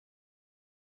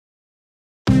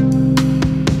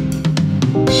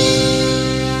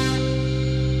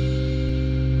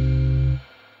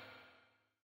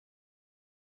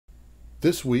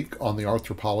This week on The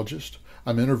Arthropologist,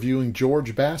 I'm interviewing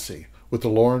George Bassi with the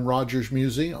Lauren Rogers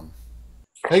Museum.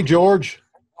 Hey, George.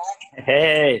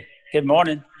 Hey, good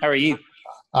morning. How are you?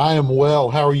 I am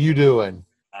well. How are you doing?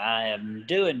 I am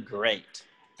doing great.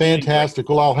 Doing great. Fantastic.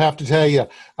 Well, I'll have to tell you,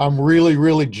 I'm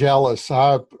really jealous.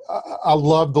 I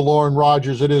love the Lauren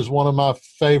Rogers. It is one of my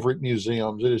favorite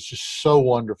museums. It is just so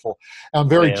wonderful. I'm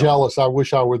very Well, jealous. I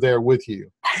wish I were there with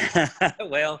you.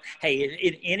 well, hey,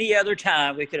 in any other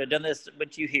time we could have done this,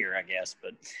 but you here, I guess.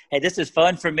 But hey, this is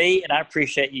fun for me, and I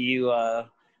appreciate you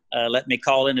letting me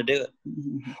call in to do it.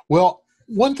 Well,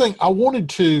 one thing I wanted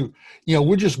to,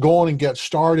 we're just going and get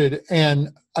started. And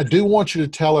I do want you to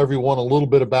tell everyone a little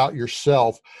bit about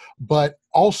yourself, but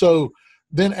also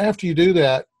then after you do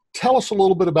that, tell us a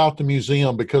little bit about the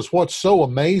museum, because what's so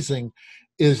amazing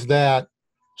is that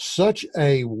such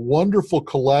a wonderful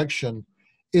collection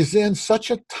is in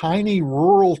such a tiny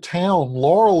rural town.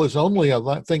 Laurel is only,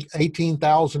 I think,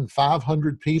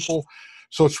 18,500 people.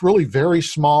 So it's really very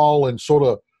small and sort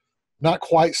of not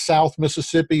quite South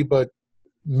Mississippi, but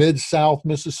mid-South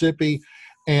Mississippi.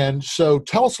 And so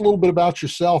tell us a little bit about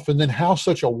yourself and then how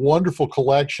such a wonderful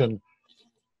collection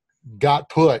got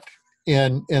put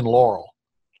in Laurel.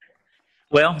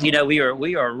 Well, we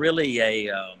are really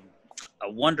a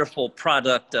wonderful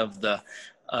product of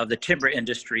the timber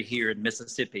industry here in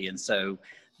Mississippi, and so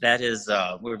that is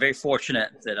we're very fortunate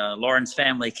that Lauren's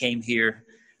family came here.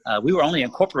 We were only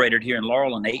incorporated here in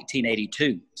Laurel in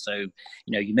 1882. So,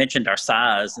 you mentioned our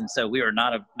size, and so we are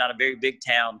not a very big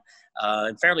town,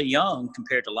 and fairly young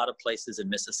compared to a lot of places in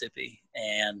Mississippi.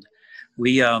 And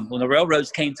we, when the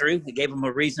railroads came through, it gave them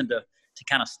a reason to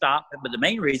kind of stop. But the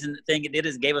main reason, the thing it did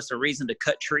is it gave us a reason to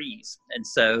cut trees. And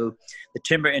so the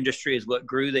timber industry is what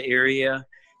grew the area.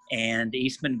 And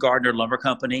Eastman Gardner Lumber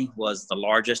Company was the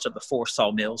largest of the four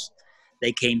sawmills.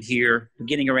 They came here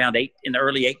beginning around in the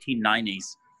early 1890s.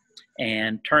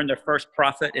 And turned their first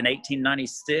profit in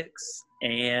 1896,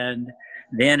 and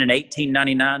then in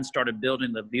 1899 started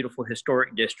building the beautiful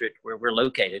historic district where we're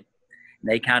located.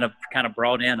 And they kind of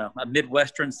brought in a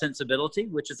Midwestern sensibility,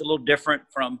 which is a little different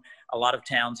from a lot of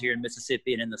towns here in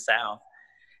Mississippi and in the South.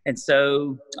 And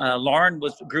so Lauren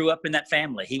grew up in that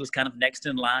family. He was kind of next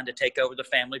in line to take over the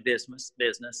family business,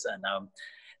 and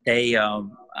they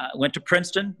went to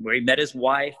Princeton where he met his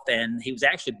wife, and he was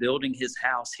actually building his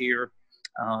house here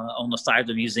on the side of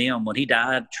the museum when he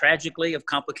died tragically of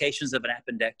complications of an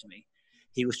appendectomy.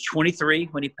 He was 23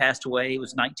 when he passed away. It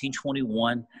was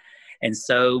 1921. And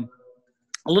so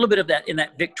a little bit of that in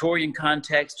that Victorian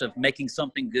context of making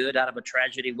something good out of a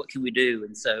tragedy, what can we do?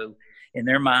 And so in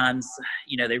their minds,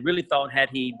 they really thought had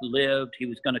he lived, he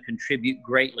was going to contribute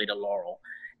greatly to Laurel.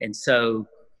 And so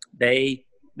they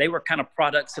were kind of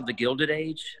products of the Gilded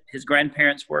Age. His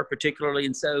grandparents were particularly.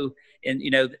 And so in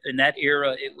that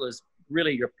era, it was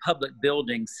really your public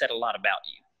buildings said a lot about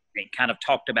you. It kind of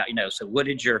talked about, so what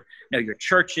did your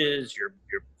churches, your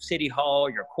city hall,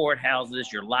 your courthouses,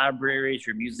 your libraries,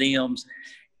 your museums,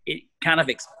 it kind of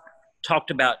talked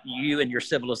about you and your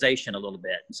civilization a little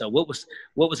bit. And so what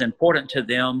was important to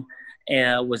them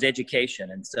was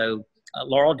education. And so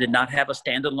Laurel did not have a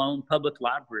standalone public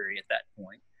library at that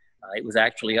point. It was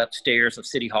actually upstairs of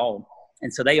City Hall.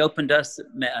 And so they opened us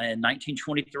in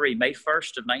 1923, May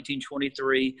 1st of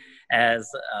 1923, as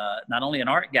not only an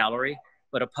art gallery,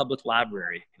 but a public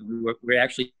library. We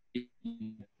actually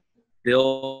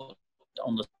built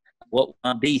on what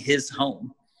would be his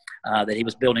home that he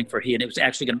was building for and it was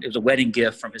actually it was a wedding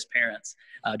gift from his parents,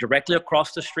 directly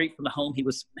across the street from the home he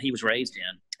was raised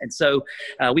in. And so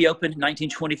we opened in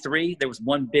 1923. There was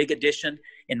one big addition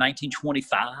in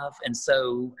 1925. And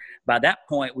so by that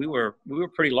point, we were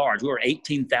pretty large. We were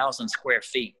 18,000 square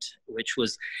feet, which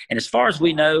was, and as far as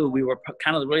we know, we were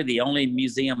kind of really the only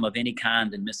museum of any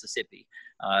kind in Mississippi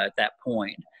at that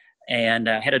point. And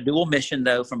had a dual mission,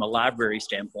 though, from a library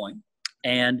standpoint.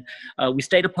 And we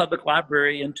stayed a public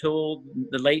library until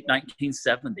the late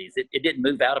 1970s. It didn't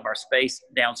move out of our space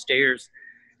downstairs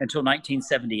until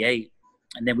 1978.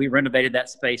 And then we renovated that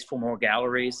space for more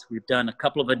galleries. We've done a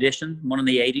couple of additions, one in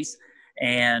the 80s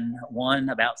and one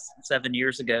about 7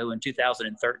 years ago in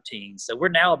 2013. So we're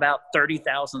now about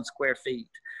 30,000 square feet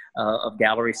of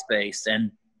gallery space. And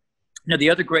the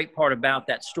other great part about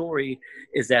that story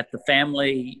is that the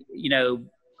family,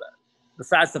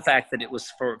 besides the fact that it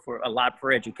was for a lot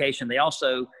for education, they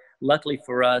also, luckily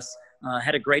for us,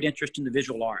 had a great interest in the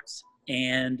visual arts.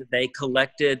 And they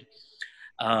collected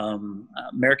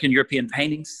American European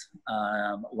paintings.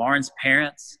 Lauren's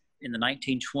parents in the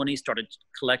 1920s started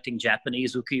collecting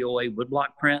Japanese ukiyo-e woodblock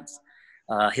prints.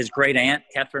 His great aunt,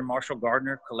 Catherine Marshall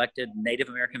Gardner, collected Native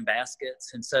American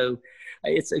baskets. And so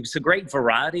it's a great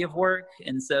variety of work.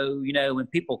 And so, you know, when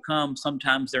people come,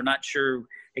 sometimes they're not sure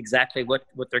exactly what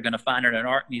they're going to find in an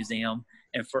art museum.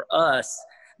 And for us,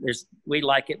 we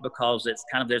like it because it's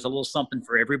kind of, there's a little something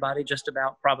for everybody, just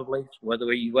about, probably,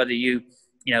 whether you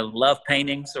love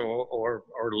paintings or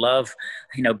love,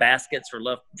 baskets, or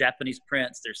love Japanese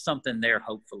prints. There's something there,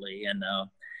 hopefully.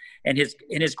 And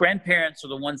his grandparents are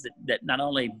the ones that not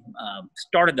only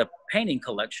started the painting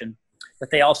collection,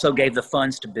 but they also gave the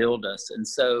funds to build us. And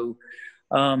so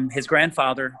his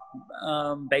grandfather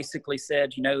basically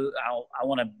said, I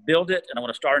want to build it, and I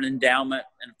want to start an endowment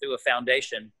and through a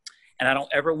foundation. And I don't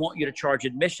ever want you to charge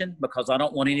admission, because I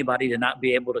don't want anybody to not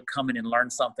be able to come in and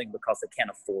learn something because they can't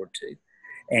afford to.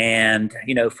 And,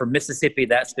 for Mississippi,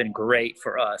 that's been great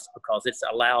for us, because it's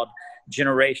allowed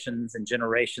generations and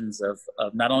generations of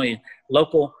not only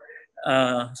local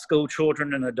school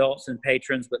children and adults and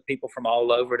patrons, but people from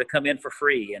all over to come in for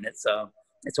free. And it's a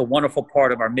wonderful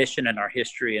part of our mission and our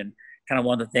history, and kind of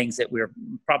one of the things that we're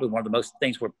probably one of the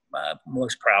things we're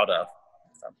most proud of.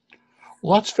 So.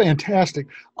 Well, that's fantastic.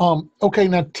 Okay,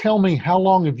 now tell me, how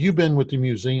long have you been with the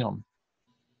museum?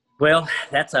 Well,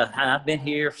 I've been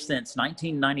here since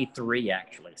 1993,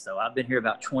 actually. So I've been here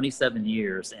about 27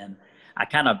 years, and I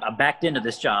backed into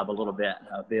this job a little bit,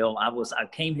 Bill. I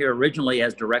came here originally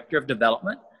as director of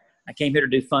development. I came here to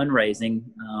do fundraising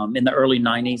in the early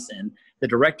 90s, and the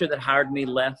director that hired me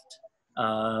left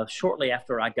shortly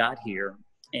after I got here,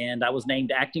 and I was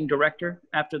named acting director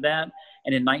after that.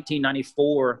 And in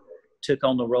 1994, took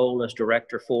on the role as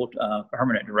director,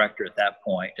 permanent director at that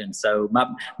point. And so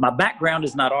my background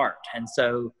is not art. And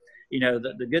so,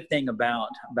 the good thing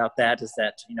about that is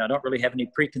that, I don't really have any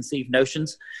preconceived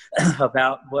notions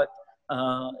about what,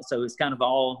 so it's kind of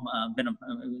all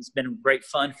it's been great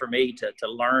fun for me to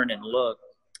learn and look.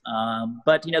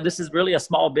 But, this is really a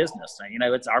small business.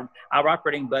 It's our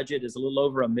operating budget is a little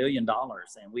over $1 million,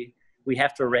 and we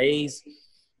have to raise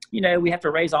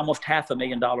almost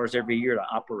 $500,000 every year to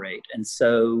operate. And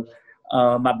so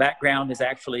my background is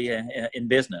actually in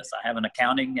business. I have an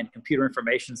accounting and computer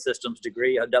information systems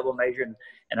degree, a double major, and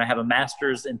I have a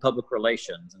master's in public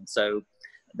relations. And so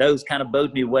those kind of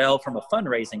bode me well from a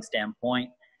fundraising standpoint.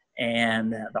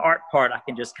 And the art part, I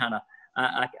can just kind of,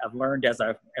 I've learned as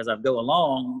I go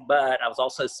along, but I was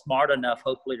also smart enough,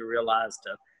 hopefully, to realize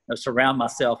to surround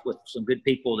myself with some good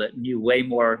people that knew way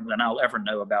more than I'll ever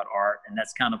know about art. And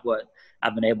that's kind of what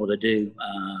I've been able to do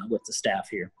with the staff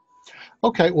here.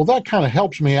 Okay, well, that kind of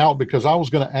helps me out, because I was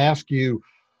going to ask you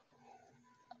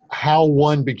how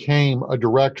one became a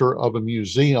director of a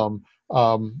museum.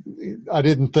 I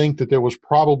didn't think that there was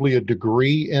probably a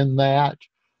degree in that,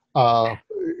 but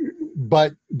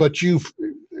you've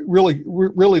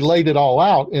really laid it all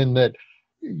out in that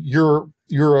you're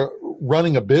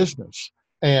running a business.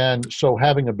 And so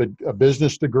having a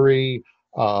business degree,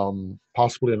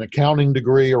 possibly an accounting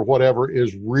degree or whatever,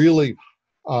 is really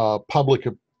public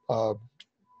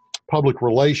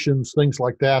relations, things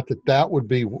like that would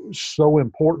be so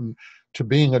important to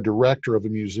being a director of a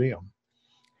museum.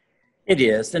 It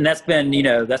is, and that's been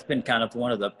kind of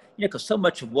one of the, because so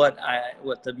much of what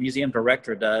the museum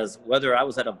director does, whether I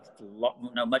was at a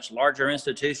much larger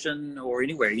institution or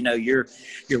anywhere, you're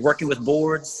working with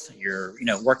boards, you're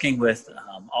working with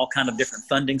all kind of different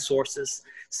funding sources.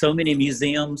 So many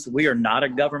museums, we are not a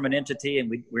government entity, and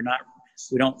we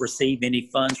don't receive any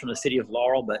funds from the city of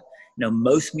Laurel, but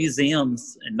most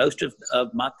museums and most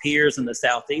of my peers in the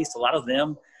Southeast, a lot of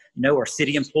them are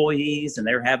city employees, and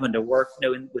they're having to work,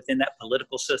 within that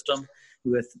political system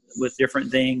with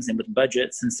different things and with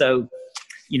budgets. And so,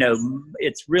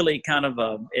 it's really kind of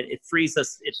it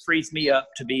frees me up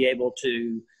to be able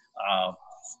to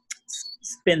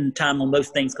spend time on those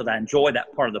things, because I enjoy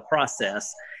that part of the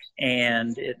process.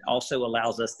 And it also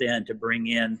allows us then to bring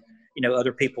in,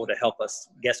 other people to help us,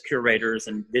 guest curators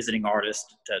and visiting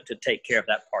artists, to take care of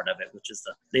that part of it, which is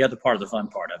the other part of the fun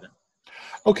part of it.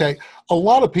 Okay, a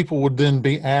lot of people would then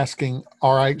be asking,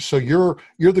 all right, so you're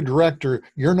the director,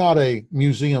 you're not a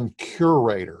museum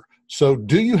curator. So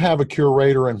do you have a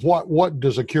curator, and what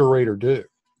does a curator do?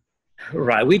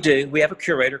 Right, we do. We have a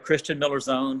curator. Kristen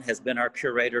Miller-Zone has been our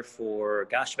curator for,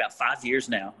 about 5 years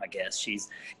now, I guess.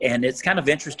 And it's kind of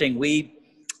interesting.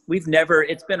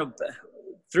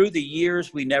 Through the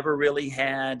years, we never really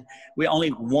had,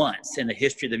 only once in the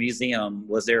history of the museum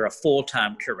was there a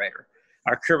full-time curator.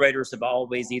 Our curators have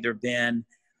always either been,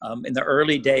 in the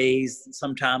early days,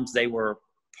 sometimes they were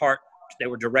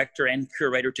director and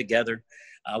curator together.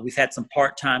 We've had some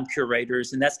part-time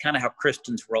curators, and that's kind of how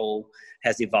Kristen's role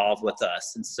has evolved with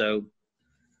us. And so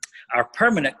our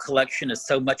permanent collection is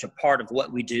so much a part of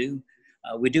what we do.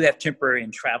 We do have temporary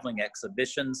and traveling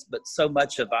exhibitions, but so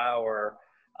much of our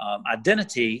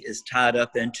identity is tied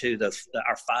up into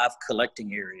our 5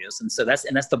 collecting areas. And so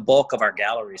that's the bulk of our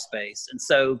gallery space. And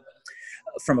so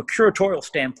from a curatorial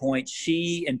standpoint,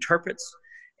 she interprets,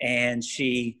 and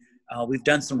we've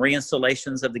done some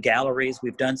reinstallations of the galleries.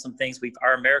 We've done some things.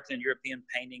 Our American and European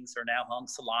paintings are now hung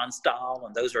salon style,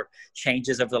 and those are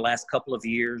changes over the last couple of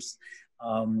years.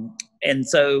 And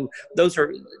so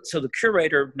the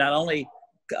curator not only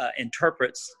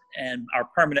interprets and our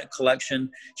permanent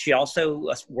collection, she also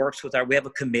works with we have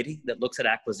a committee that looks at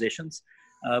acquisitions,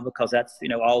 because that's,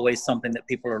 always something that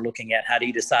people are looking at. How do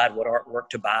you decide what artwork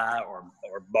to buy or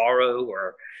borrow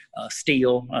or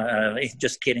steal?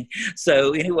 Just kidding.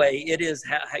 So anyway, it is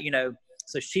how,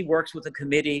 so she works with a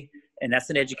committee, and that's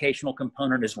an educational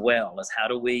component as well, as how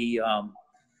do we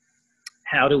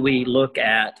look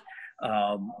at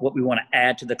what we want to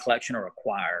add to the collection or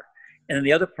acquire. And then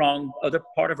the other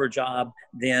part of her job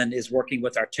then is working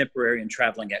with our temporary and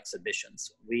traveling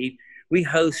exhibitions. We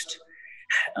host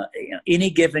any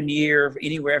given year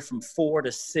anywhere from 4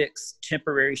 to 6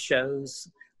 temporary shows.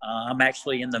 I'm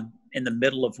actually in the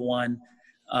middle of one.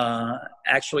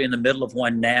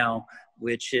 Now,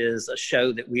 which is a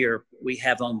show that we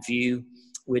have on view,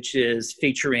 which is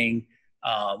featuring.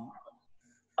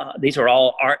 These are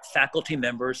all art faculty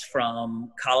members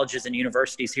from colleges and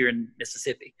universities here in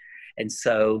Mississippi. And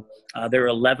so there are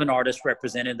 11 artists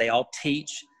represented. They all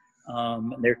teach.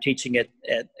 They're teaching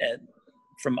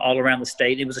from all around the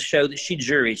state. It was a show that she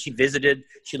juried. She visited,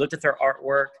 she looked at their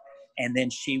artwork, and then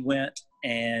she went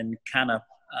and kind of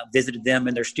visited them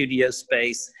in their studio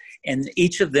space. And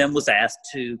each of them was asked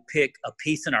to pick a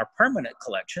piece in our permanent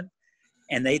collection.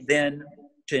 And they then,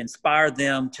 to inspire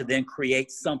them to then create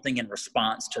something in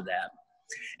response to that.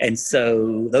 And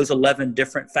so those 11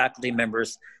 different faculty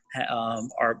members,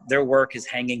 their work is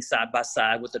hanging side by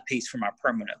side with a piece from our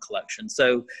permanent collection.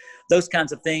 So those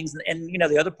kinds of things. And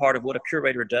the other part of what a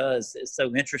curator does is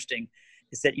so interesting,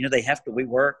 is that, we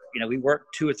work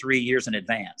 2 or 3 years in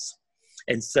advance.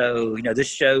 And so, this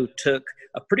show took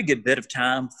a pretty good bit of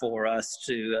time for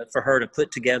her to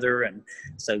put together. And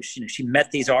so she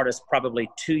met these artists probably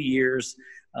 2 years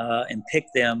and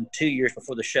picked them 2 years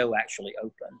before the show actually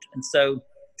opened. And so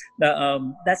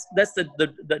that's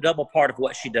the double part of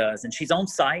what she does. And she's on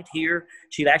site here.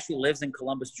 She actually lives in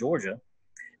Columbus, Georgia,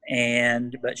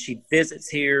 but she visits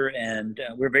here, and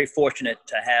we're very fortunate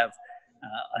to have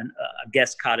a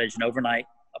guest cottage, an overnight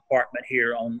apartment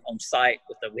here on site.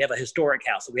 We have a historic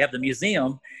house. So we have the museum,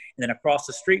 and then across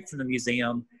the street from the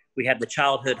museum, we have the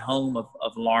childhood home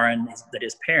of Lauren that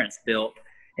his parents built.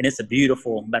 And it's a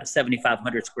beautiful, about a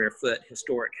 7,500 square foot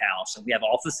historic house. And we have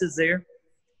offices there.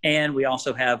 And we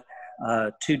also have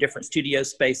 2 different studio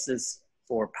spaces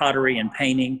for pottery and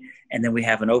painting. And then we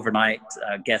have an overnight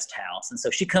guest house. And so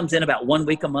she comes in about 1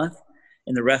 week a month,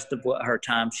 and the rest of her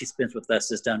time she spends with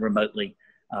us is done remotely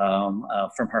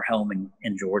from her home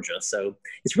in Georgia. So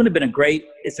it's really been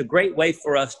it's a great way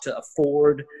for us to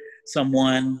afford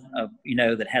someone,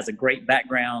 that has a great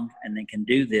background and then can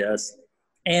do this.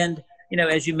 And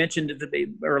as you mentioned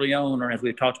early on, or as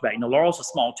we've talked about, Laurel's a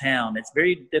small town. It's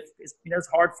very it's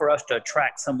hard for us to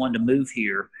attract someone to move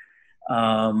here.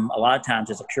 A lot of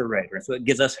times as a curator, and so it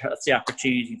gives us the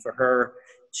opportunity for her.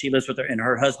 She lives with her, and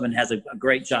her husband has a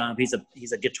great job.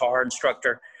 He's a guitar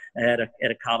instructor at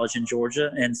a college in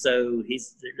Georgia, and so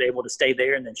he's able to stay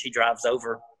there. And then she drives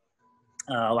over,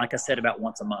 like I said, about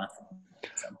once a month.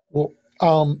 So.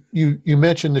 Well, you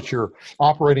mentioned that your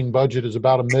operating budget is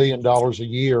about $1 million a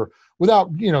year.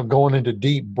 Without going into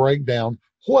deep breakdown,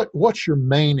 what's your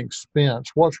main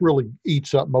expense? What really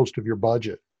eats up most of your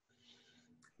budget?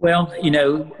 Well,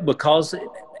 because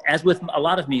as with a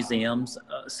lot of museums,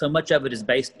 so much of it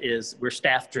we're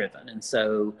staff driven, and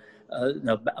so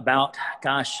about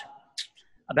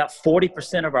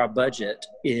 40% of our budget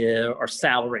are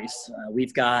salaries.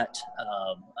 We've got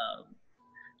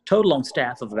total on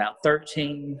staff of about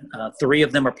 13. 3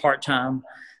 of them are part-time.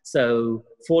 So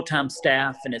full-time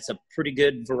staff, and it's a pretty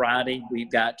good variety. We've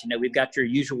got your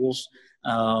usuals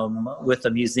with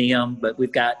the museum, but we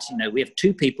have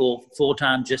 2 people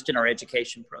full-time just in our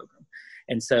education program.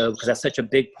 And so, because that's such a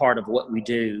big part of what we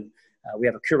do, we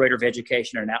have a curator of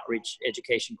education or an outreach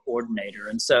education coordinator.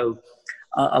 And so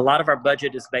a lot of our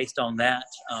budget is based on that.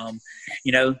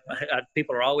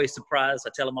 People are always surprised. I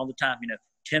tell them all the time,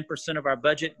 10% of our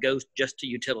budget goes just to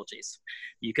utilities.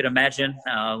 You could imagine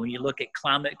when you look at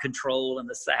climate control in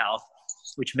the South,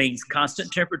 which means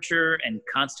constant temperature and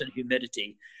constant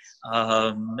humidity,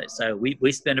 So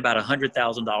we spend about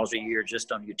 $100,000 a year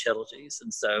just on utilities.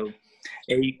 And so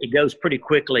it goes pretty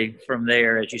quickly from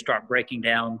there as you start breaking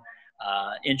down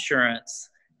insurance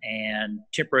and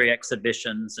temporary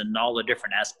exhibitions and all the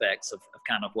different aspects of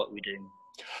kind of what we do.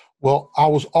 Well, I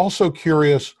was also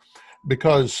curious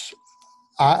because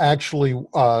I actually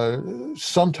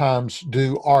sometimes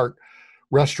do art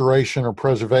restoration or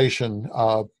preservation.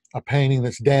 A painting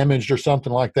that's damaged or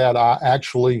something like that, I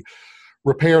actually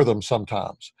repair them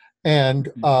sometimes.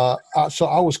 And so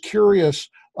I was curious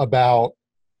about,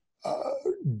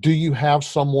 do you have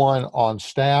someone on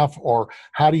staff, or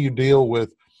how do you deal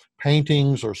with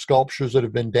paintings or sculptures that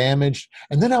have been damaged?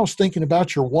 And then I was thinking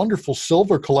about your wonderful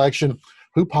silver collection.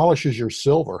 Who polishes your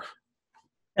silver?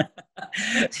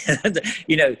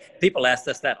 People ask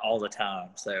us that all the time.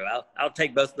 So I'll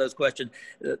take both of those questions.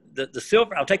 The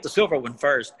silver, I'll take the silver one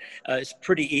first. It's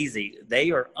pretty easy.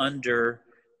 They are under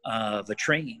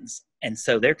vitrines, and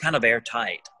so they're kind of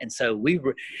airtight. And so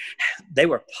they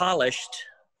were polished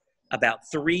about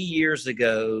 3 years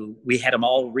ago. We had them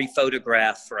all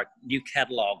rephotographed for a new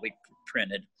catalog we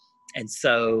printed. And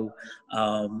so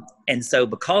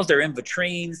because they're in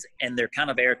vitrines and they're kind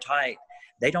of airtight,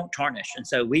 they don't tarnish. And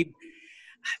so really,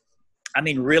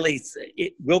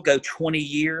 we'll go 20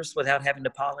 years without having to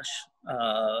polish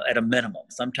at a minimum.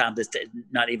 Sometimes it's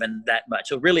not even that much.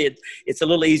 So really, it's a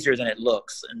little easier than it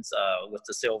looks. And with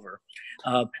the silver,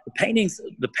 the paintings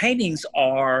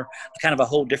are kind of a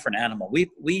whole different animal.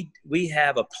 We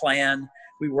have a plan.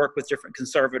 We work with different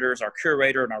conservators, our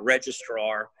curator and our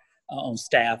registrar on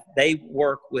staff. They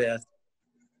work with,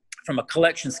 from a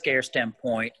collection scale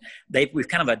standpoint, we've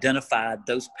kind of identified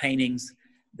those paintings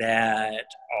that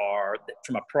are,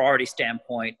 from a priority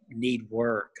standpoint, need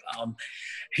work.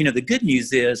 The good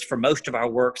news is, for most of our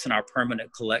works in our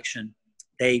permanent collection,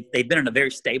 they've been in a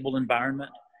very stable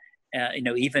environment.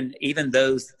 Even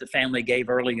those that the family gave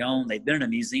early on, they've been in a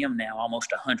museum now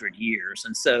almost 100 years.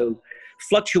 And so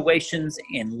fluctuations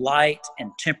in light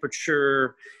and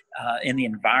temperature in the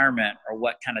environment are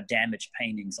what kind of damage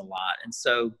paintings a lot. And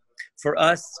so for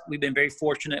us, we've been very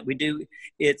fortunate.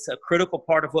 It's a critical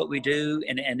part of what we do.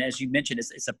 And as you mentioned,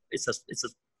 it's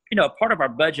a part of our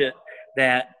budget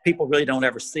that people really don't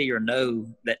ever see or know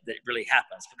that really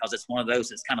happens, because it's one of those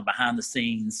that's kind of behind the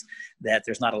scenes that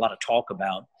there's not a lot of talk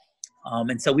about.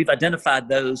 And so we've identified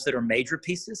those that are major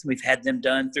pieces. We've had them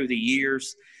done through the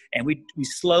years, and we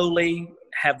slowly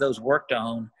have those worked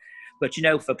on. But,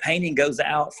 if a painting goes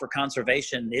out for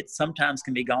conservation, it sometimes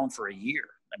can be gone for a year.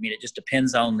 It just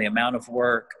depends on the amount of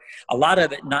work. A lot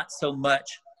of it, not so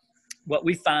much. What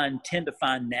we tend to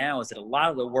find now is that a lot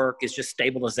of the work is just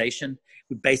stabilization.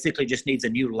 It basically just needs a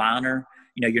new liner.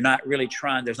 You're not really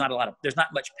trying, there's not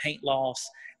much paint loss,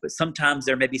 but sometimes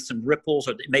there may be some ripples,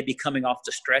 or it may be coming off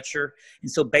the stretcher. And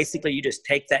so basically you just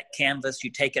take that canvas,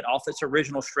 you take it off its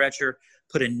original stretcher,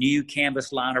 put a new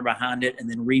canvas liner behind it, and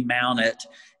then remount it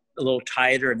a little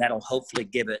tighter, and that'll hopefully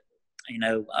give it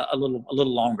a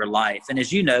little longer life. And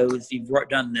as you know, if you've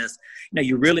done this,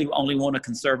 you really only want a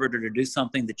conservator to do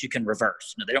something that you can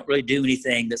reverse. They don't really do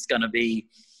anything that's going to be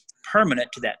permanent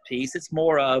to that piece. It's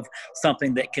more of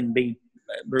something that can be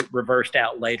reversed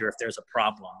out later if there's a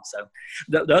problem. So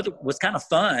the other, what's kind of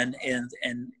fun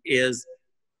is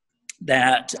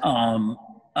that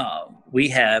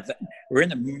we're in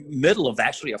the middle of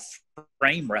actually a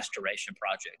frame restoration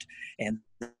project, and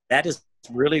that is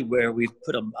really where we've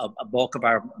put a bulk of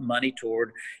our money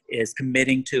toward, is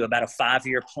committing to about a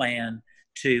 5-year plan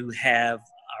to have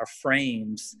our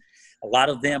frames. A lot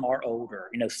of them are older.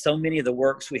 So many of the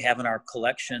works we have in our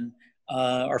collection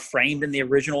are framed in the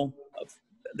original.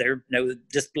 They're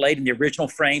displayed in the original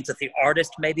frames that the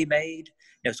artist maybe made.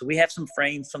 So we have some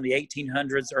frames from the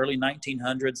 1800s, early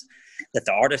 1900s that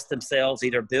the artists themselves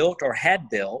either built or had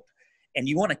built, and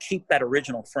you want to keep that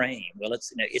original frame. Well,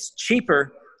 it's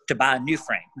cheaper to buy a new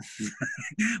frame,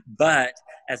 but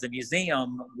as a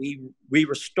museum, we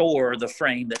restore the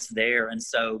frame that's there, and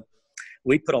so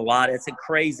we put it's a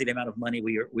crazy amount of money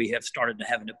we have started to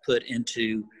having to put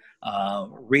into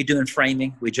redoing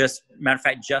framing. Matter of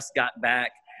fact, just got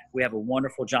back. We have a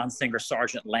wonderful John Singer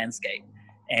Sargent landscape,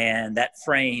 and that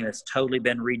frame has totally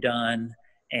been redone.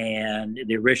 And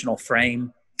the original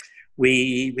frame,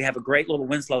 we have a great little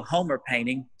Winslow Homer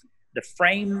painting. The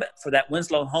frame for that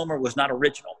Winslow Homer was not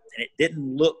original, and it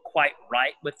didn't look quite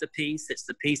right with the piece. It's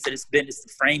the piece that it's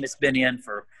the frame it's been in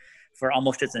for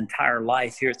almost its entire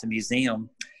life here at the museum.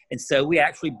 And so we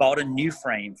actually bought a new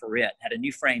frame for it, had a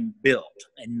new frame built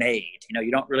and made. You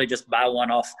don't really just buy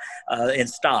one off in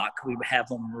stock. We have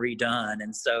them redone.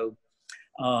 And so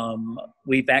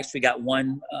We've actually got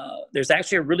one, there's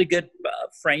actually a really good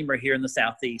framer here in the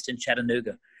Southeast in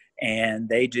Chattanooga, and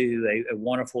they do a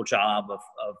wonderful job of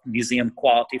museum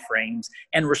quality frames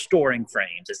and restoring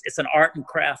frames. It's an art and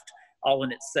craft all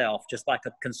in itself, just like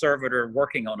a conservator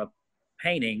working on a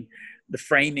painting. The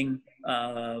framing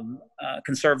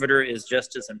conservator is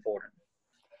just as important.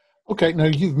 Okay, now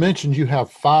you've mentioned you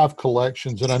have 5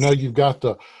 collections, and I know you've got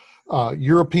the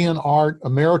European art,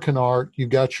 American art, you've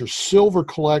got your silver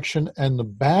collection and the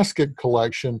basket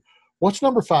collection. What's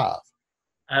number 5?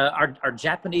 Our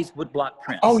Japanese woodblock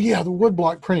prints. Oh yeah, the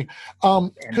woodblock printing.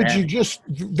 Could you just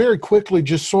very quickly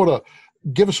just sort of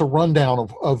give us a rundown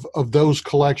of those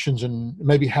collections and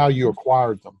maybe how you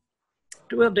acquired them?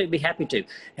 We'll be happy to.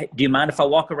 Hey, do you mind if I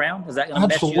walk around? Is that going to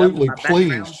mess you up? Absolutely,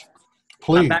 please.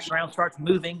 My background starts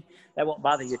moving. That won't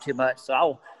bother you too much.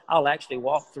 So I'll actually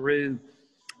walk through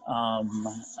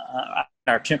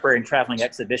our temporary and traveling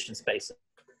exhibition spaces.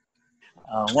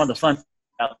 One of the fun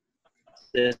about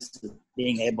this is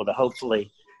being able to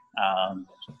hopefully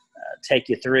take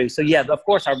you through. So yeah, of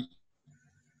course, our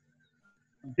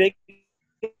biggest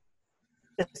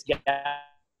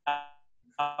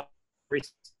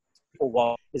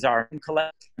wall is our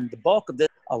collection. The bulk of this,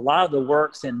 a lot of the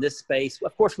works in this space,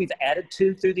 of course, we've added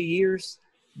to through the years,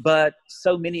 but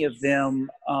so many of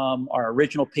them are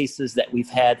original pieces that we've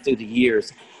had through the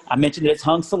years. I mentioned that it's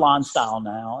hung salon style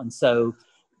now, and so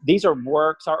these are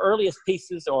works. Our earliest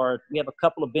pieces are, we have a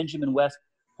couple of Benjamin West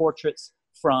portraits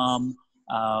from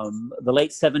the late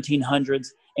 1700s,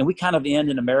 and we kind of end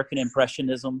in American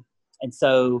Impressionism. And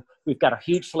so we've got a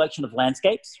huge selection of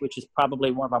landscapes, which is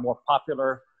probably one of our more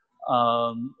popular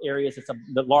areas. It's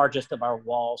the largest of our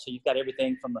walls. So you've got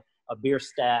everything from a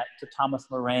Bierstadt to Thomas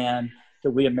Moran to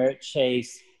William Merritt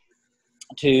Chase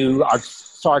to our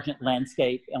Sargent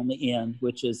landscape on the end,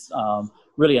 which is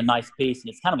really a nice piece. And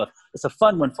it's kind of it's a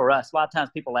fun one for us. A lot of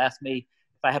times people ask me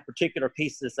if I have particular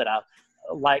pieces that I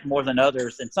like more than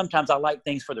others. And sometimes I like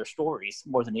things for their stories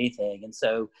more than anything. And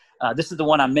so this is the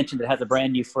one I mentioned that has a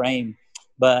brand new frame.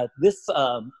 But this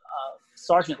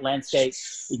Sargent landscape,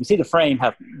 you can see the frame,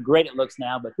 how great it looks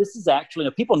now. But this is actually,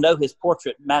 people know his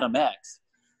portrait, Madame X.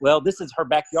 Well, this is her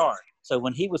backyard. So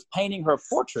when he was painting her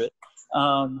portrait,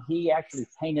 he actually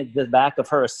painted the back of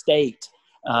her estate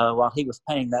while he was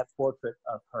painting that portrait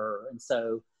of her. And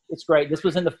so it's great. This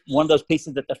was in one of those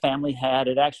pieces that the family had.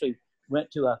 It actually went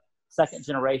to a second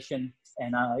generation,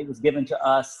 and it was given to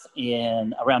us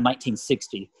in around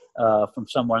 1960 from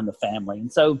somewhere in the family.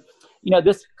 And so,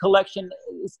 this collection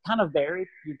is kind of varied.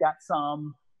 You've got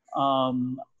some,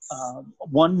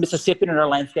 one Mississippian in our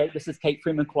landscape. This is Kate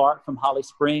Freeman Clark from Holly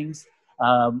Springs.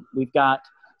 We've got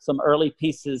some early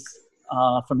pieces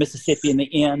from Mississippi in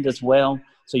the end as well.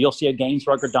 So you'll see a Gaines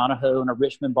Rugger Donahoe and a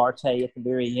Richmond Bartay at the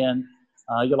very end.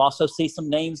 You'll also see some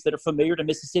names that are familiar to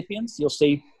Mississippians. You'll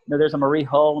see, there's a Marie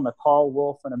Hull and a Carl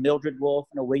Wolfe and a Mildred Wolfe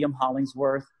and a William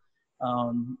Hollingsworth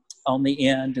on the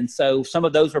end. And so some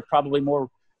of those are probably more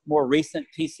recent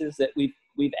pieces that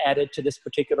we've added to this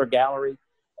particular gallery.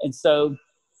 And so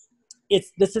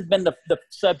this has been the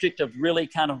subject of really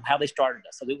kind of how they started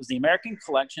us. So it was the American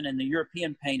collection, and the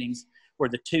European paintings were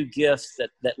the two gifts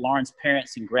that Lauren's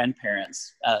parents and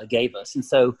grandparents gave us. And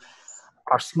so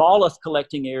our smallest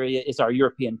collecting area is our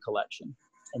European collection.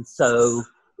 And so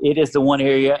it is the one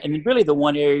area, and really the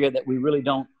one area that we really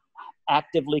don't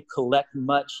actively collect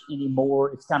much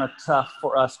anymore. It's kind of tough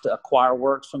for us to acquire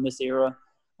works from this era.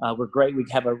 We're great. We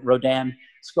have a Rodin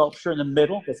sculpture in the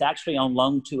middle that's actually on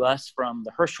loan to us from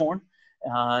the Hirshhorn.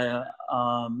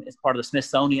 It's part of the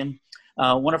Smithsonian.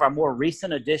 One of our more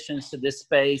recent additions to this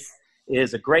space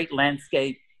is a great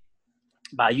landscape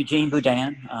by Eugene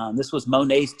Boudin. This was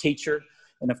Monet's teacher,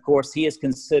 and of course he is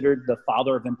considered the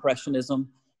father of Impressionism.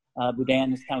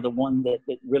 Boudin is kind of the one that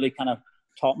really kind of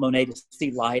taught Monet to see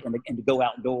light and to go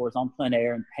outdoors on plein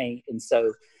air and paint. And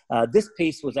so this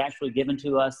piece was actually given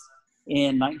to us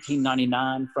in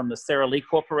 1999 from the Sara Lee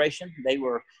Corporation. They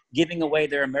were giving away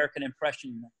their American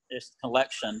Impressionist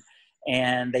collection,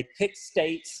 and they picked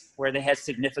states where they had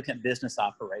significant business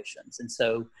operations. And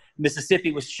so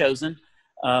Mississippi was chosen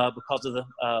because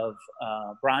of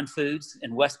Bryan Foods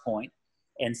in West Point.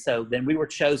 And so then we were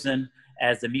chosen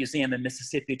as the museum in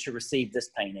Mississippi to receive this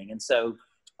painting. And so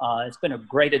it's been a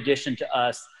great addition to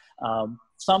us.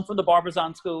 Some from the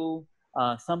Barbizon School,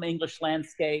 some English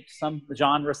landscapes, some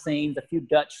genre scenes, a few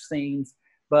Dutch scenes.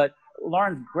 But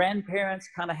Lauren's grandparents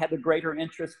kind of had a greater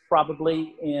interest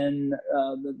probably in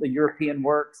the European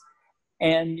works.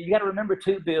 And you got to remember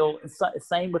too, Bill,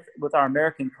 same with our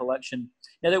American collection.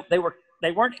 Now,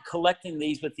 they weren't collecting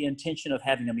these with the intention of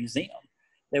having a museum.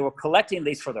 They were collecting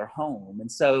these for their home.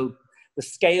 And so The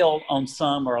scale on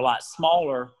some are a lot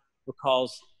smaller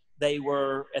because they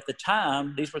were, at the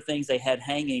time, these were things they had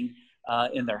hanging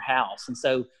in their house. And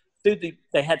so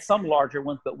they had some larger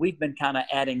ones, but we've been kind of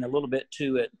adding a little bit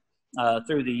to it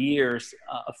through the years,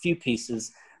 a few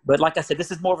pieces. But like I said,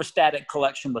 this is more of a static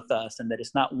collection with us, and that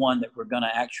it's not one that we're going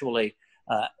to actually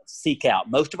seek out.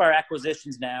 Most of our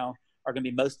acquisitions now are going to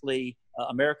be mostly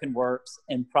American works,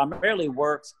 and primarily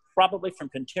works probably from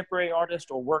contemporary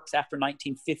artists or works after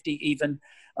 1950 even,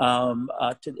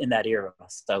 in that era.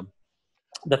 So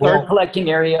the third collecting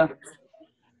area,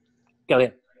 go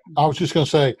ahead. I was just going to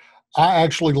say, I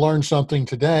actually learned something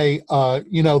today.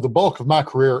 The bulk of my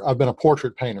career, I've been a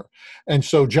portrait painter. And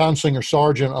so John Singer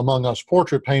Sargent among us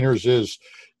portrait painters is,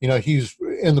 he's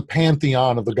in the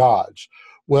pantheon of the gods.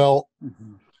 Well,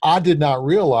 I did not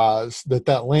realize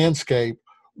that landscape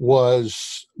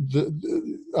was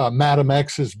Madam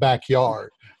X's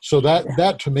backyard. So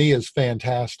that to me is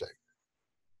fantastic.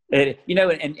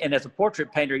 And as a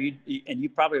portrait painter, you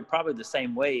probably the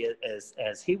same way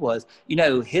as he was.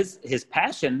 His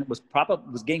passion was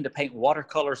getting to paint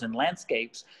watercolors and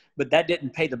landscapes, but that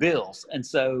didn't pay the bills. And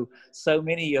so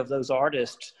many of those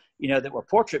artists, that were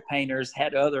portrait painters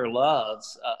had other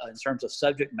loves in terms of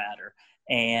subject matter.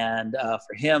 And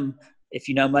for him, if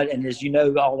you know much, and as you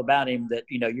know all about him, that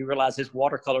you realize his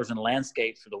watercolors and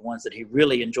landscapes are the ones that he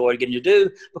really enjoyed getting to do,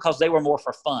 because they were more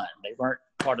for fun. They weren't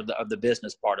part of the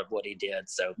business part of what he did.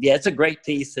 So yeah, it's a great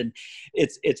piece, and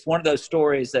it's one of those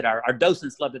stories that our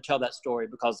docents love to tell that story,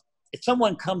 because if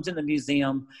someone comes in the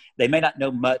museum, they may not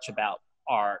know much about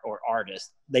art or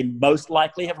artists. They most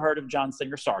likely have heard of John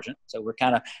Singer Sargent, so we're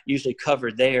kind of usually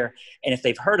covered there. And if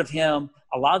they've heard of him,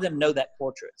 a lot of them know that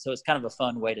portrait, so it's kind of a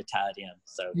fun way to tie it in.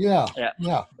 So yeah.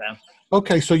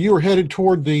 Okay, so you were headed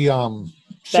toward the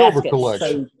silver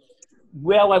collection.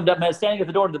 I'm standing at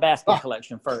the door to the basket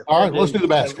collection first. All right, let's do the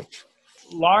baskets.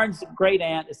 So, Lauren's great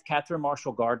aunt is Catherine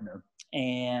Marshall Gardner,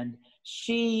 and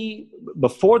she,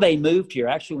 before they moved here,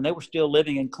 actually when they were still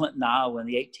living in Clinton, Iowa in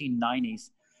the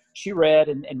 1890s, she read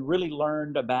and really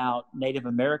learned about Native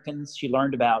Americans. She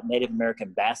learned about Native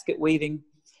American basket weaving,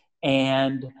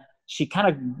 and she kind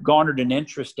of garnered an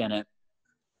interest in it.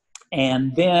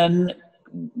 And then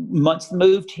once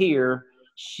moved here,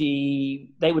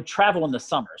 they would travel in the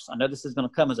summers. I know this is going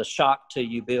to come as a shock to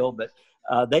you, Bill, but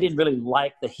they didn't really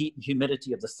like the heat and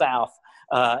humidity of the South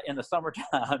in the summertime.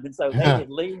 And so they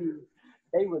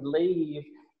would leave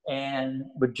and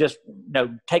would just,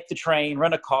 take the train,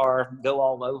 rent a car, go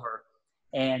all over.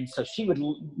 And so she would,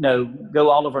 go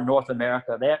all over North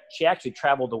America. She actually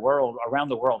traveled around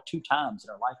the world 2 times in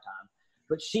her lifetime.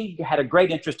 But she had a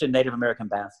great interest in Native American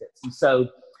baskets. And so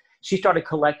she started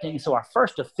collecting. So our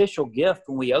first official gift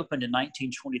when we opened in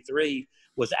 1923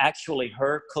 was actually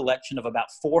her collection of about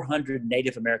 400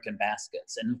 Native American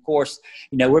baskets. And of course,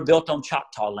 we're built on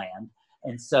Choctaw land.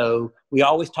 And so we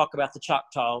always talk about the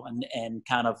Choctaw and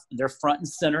kind of they're front and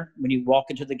center. When you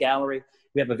walk into the gallery,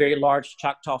 we have a very large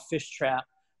Choctaw fish trap,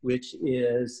 which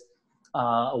is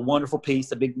a wonderful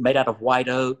piece, made out of white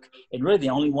oak, and really the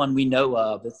only one we know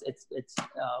of. It's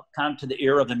kind of to the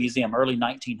era of the museum, early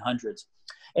 1900s.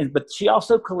 But she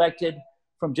also collected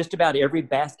from just about every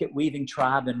basket weaving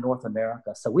tribe in North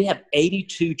America. So we have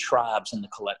 82 tribes in the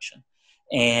collection.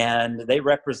 And they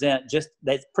represent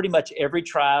that's pretty much every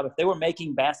tribe. If they were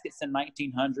making baskets in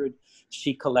 1900,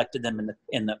 she collected them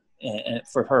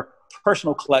for her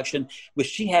personal collection, which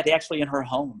she had actually in her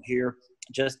home here,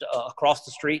 just across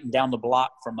the street and down the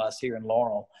block from us here in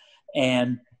Laurel.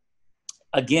 And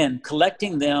again,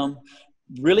 collecting them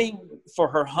really for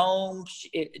her home.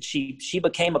 She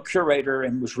became a curator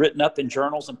and was written up in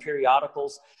journals and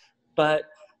periodicals. But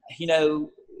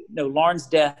Lauren's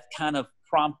death kind of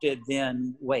prompted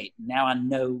then, wait, now I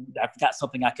know I've got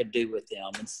something I could do with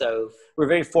them. And so we're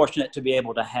very fortunate to be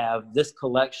able to have this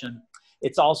collection.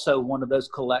 It's also one of those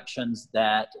collections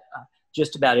that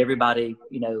just about everybody,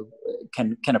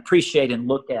 can appreciate and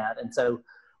look at. And so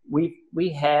we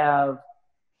have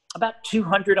about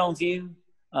 200 on view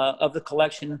of the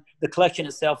collection. The collection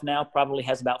itself now probably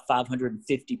has about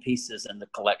 550 pieces in the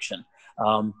collection.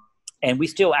 And we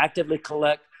still actively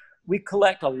collect. We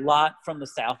collect a lot from the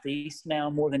Southeast now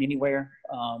more than anywhere.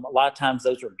 A lot of times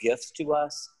those are gifts to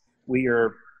us. We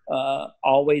are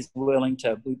always willing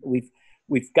to,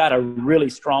 we've got a really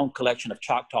strong collection of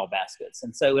Choctaw baskets.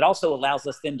 And so it also allows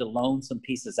us then to loan some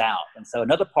pieces out. And so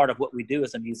another part of what we do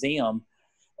as a museum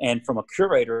and from a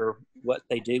curator, what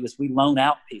they do is we loan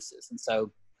out pieces. And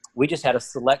so we just had a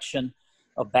selection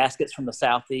of baskets from the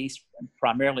Southeast,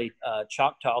 primarily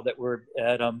Choctaw, that were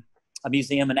at a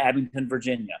museum in Abington,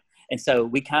 Virginia. And so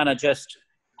we kind of just,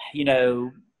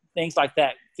 things like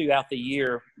that throughout the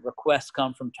year, requests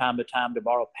come from time to time to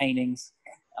borrow paintings.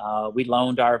 We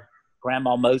loaned our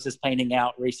Grandma Moses painting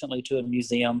out recently to a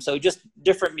museum. So just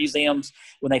different museums,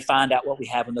 when they find out what we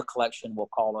have in the collection, will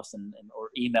call us or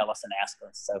email us and ask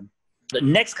us. So the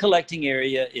next collecting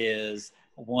area is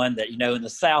one that, in the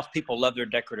South, people love their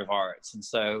decorative arts. And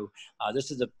so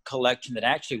this is a collection that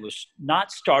actually was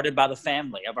not started by the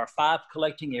family. Of our 5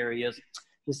 collecting areas,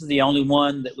 this is the only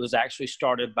one that was actually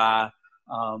started by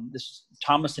this is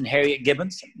Thomas and Harriet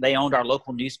Gibbons. They owned our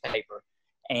local newspaper.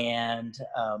 And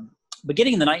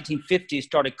beginning in the 1950s,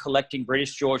 started collecting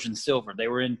British Georgian silver. They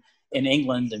were in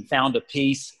England and found a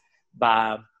piece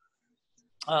by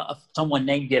someone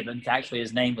named Gibbons. Actually,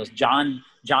 his name was John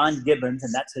Gibbons,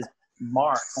 and that's his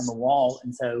mark on the wall.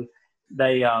 And so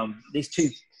they these 2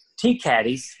 tea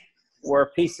caddies were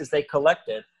pieces they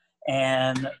collected,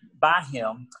 and by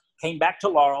him, came back to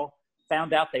Laurel,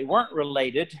 found out they weren't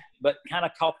related, but kind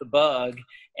of caught the bug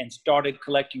and started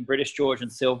collecting British Georgian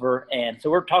silver. And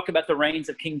so we're talking about the reigns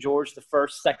of King George the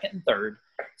First, Second, and Third.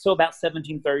 So about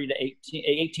 1730 to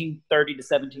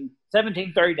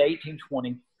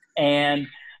 1820, and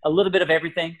a little bit of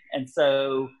everything. And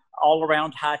so all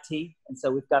around high tea. And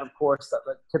so we've got, of course, a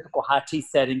typical high tea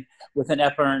setting with an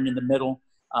epurn in the middle.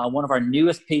 One of our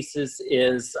newest pieces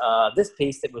is this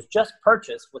piece that was just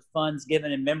purchased with funds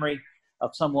given in memory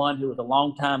of someone who was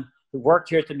who worked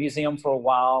here at the museum for a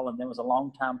while and then was a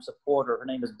long-time supporter. Her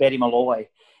name is Betty Malloy.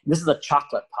 And this is a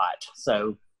chocolate pot,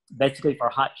 so basically for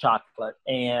hot chocolate.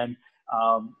 And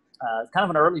it's kind of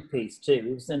an early piece, too.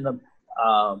 It was in the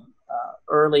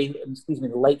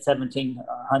the late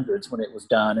 1700s when it was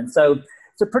done. And so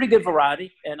it's a pretty good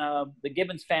variety. And the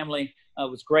Gibbons family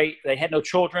was great. They had no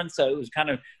children, so it was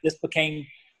this became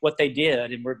what they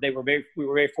did. And we were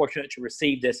very fortunate to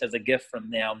receive this as a gift from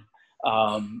them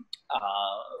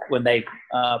when they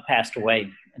passed away.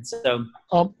 And so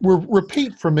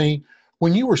repeat for me,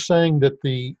 when you were saying that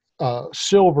the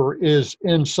silver is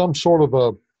in some sort of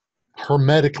a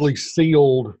hermetically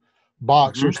sealed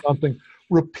box or something,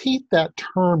 repeat that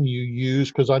term you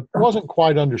used, because I wasn't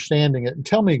quite understanding it, and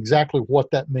tell me exactly what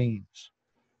that means.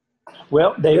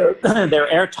 Well,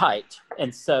 they're airtight.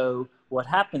 And so what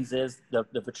happens is the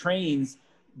vitrines,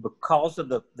 because of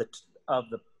the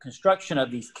construction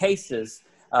of these cases,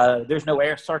 there's no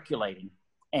air circulating,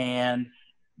 and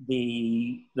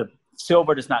the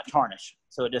silver does not tarnish.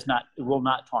 So it will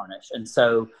not tarnish, and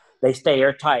so they stay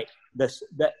airtight. The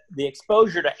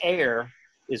exposure to air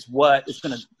is what is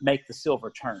going to make the silver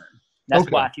turn. That's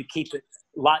why if you keep it,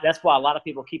 that's why a lot of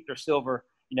people keep their silver,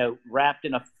 wrapped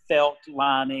in a felt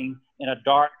lining in a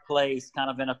dark place, kind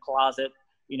of in a closet,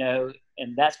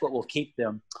 and that's what will keep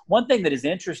them. One thing that is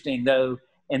interesting, though,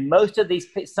 and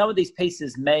some of these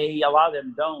pieces a lot of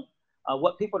them don't.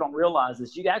 What people don't realize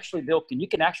is you can actually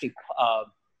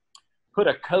put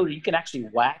a coating. You can actually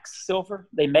wax silver.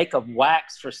 They make a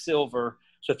wax for silver.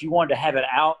 So if you wanted to have it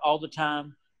out all the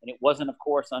time, and it wasn't, of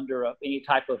course, under any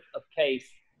type of case,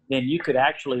 then you could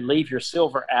actually leave your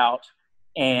silver out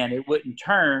and it wouldn't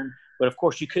turn. But of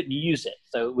course, you couldn't use it.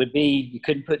 So it would be, you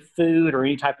couldn't put food or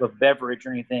any type of beverage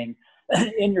or anything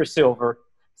in your silver.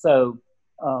 So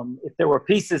if there were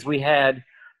pieces we had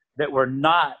that were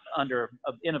not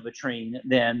in a vitrine,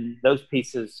 then those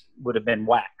pieces would have been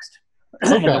waxed.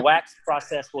 And the wax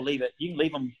process will leave it. You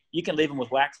can leave them with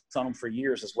wax on them for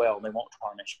years as well, and they won't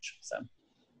tarnish. So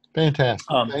fantastic.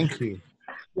 Thank you.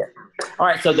 Yeah. All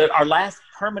right. So our last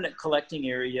permanent collecting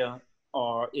area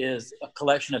is a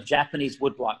collection of Japanese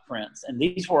woodblock prints, and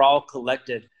these were all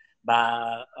collected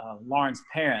by Lauren's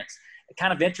parents.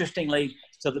 Kind of interestingly,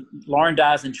 Lauren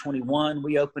dies in 21.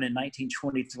 We opened in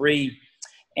 1923,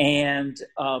 and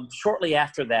shortly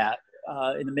after that,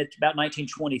 about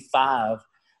 1925,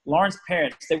 Lauren's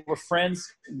parents, they were friends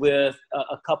with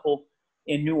a couple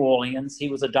in New Orleans. He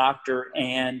was a doctor,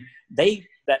 and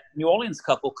that New Orleans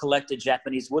couple collected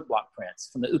Japanese woodblock prints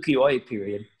from the ukiyo-e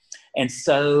period. And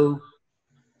so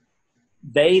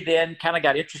they then kind of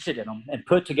got interested in them and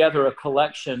put together a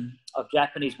collection of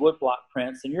Japanese woodblock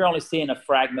prints. And you're only seeing a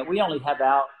fragment. We only have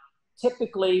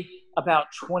typically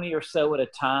about 20 or so at a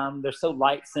time. They're so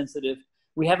light sensitive.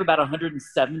 We have about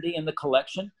 170 in the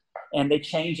collection, and they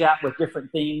change out with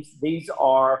different themes. These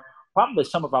are probably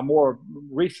some of our more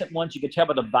recent ones. You can tell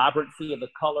by the vibrancy of the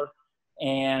color,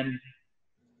 and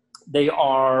they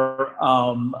are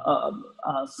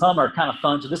some are kind of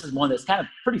fun. So this is one that's kind of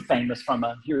pretty famous from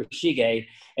Hiroshige,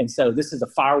 and so this is a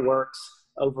fireworks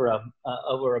over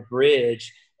a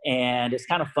bridge, and it's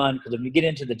kind of fun because if you get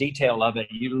into the detail of it,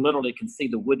 you literally can see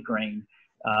the wood grain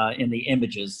in the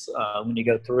images when you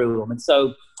go through them. And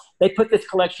so they put this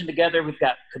collection together. We've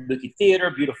got Kabuki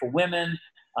Theater, Beautiful Women,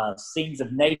 scenes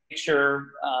of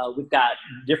nature. We've got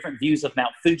different views of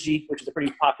Mount Fuji, which is a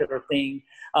pretty popular thing.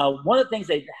 One of the things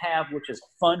they have, which is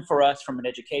fun for us from an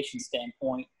education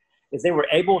standpoint, is they were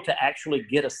able to actually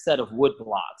get a set of wood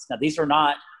blocks. Now, these are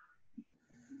not,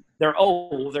 they're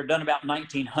old. They're done about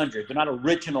 1900. They're not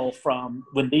original from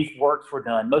when these works were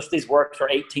done. Most of these works are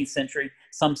 18th century,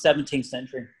 some 17th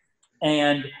century.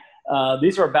 And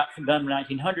these are about done in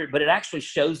 1900, but it actually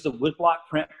shows the woodblock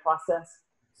print process.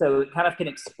 So it kind of can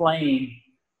explain,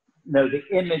 the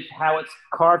image, how it's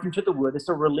carved into the wood. It's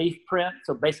a relief print.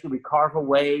 So basically we carve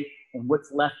away and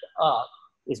what's left up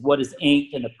is what is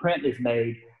inked and the print is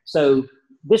made. So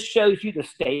this shows you the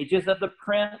stages of the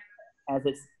print as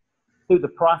it's through the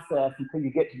process until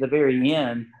you get to the very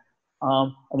end.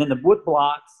 And then the wood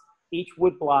blocks, each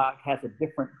wood block has a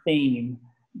different theme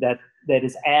that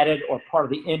is added, or part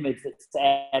of the image that's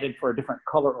added for a different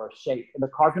color or shape. And they're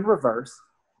carved in reverse.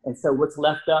 And so what's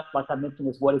left up, like I mentioned,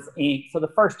 is what is inked. So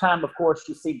the first time, of course,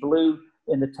 you see blue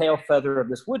in the tail feather of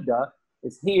this wood duck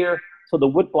is here. So the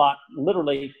wood block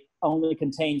literally only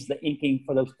contains the inking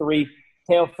for those 3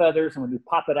 tail feathers. And when you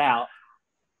pop it out,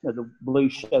 the blue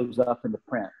shows up in the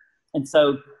print. And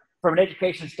so from an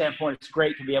education standpoint, it's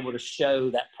great to be able to show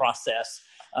that process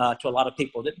to a lot of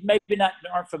people that maybe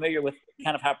aren't familiar with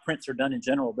kind of how prints are done in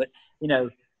general. But,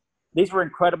 these were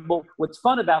incredible. What's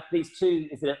fun about these two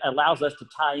is that it allows us to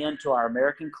tie into our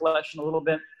American collection a little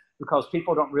bit, because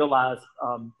people don't realize,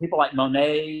 people like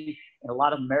Monet and a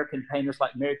lot of American painters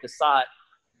like Mary Cassatt,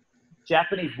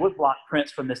 Japanese woodblock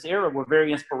prints from this era were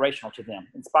very inspirational to them,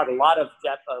 inspired a lot of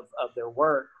their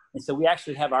work. And so we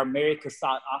actually have our Mary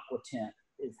Cassatt aqua tent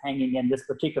is hanging in this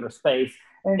particular space.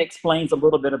 And it explains a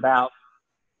little bit about,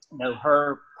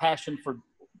 her passion for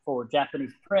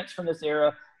Japanese prints from this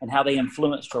era and how they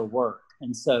influenced her work.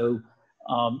 And so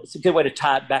it's a good way to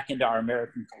tie it back into our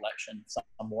American collection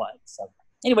somewhat. So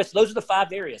anyway, so those are the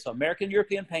 5 areas. So American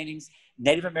European paintings,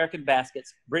 Native American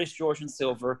baskets, British Georgian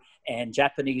silver, and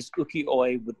Japanese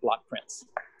ukiyo with block prints.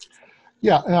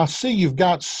 Yeah, and I see you've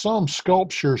got some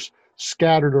sculptures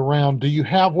scattered around. Do you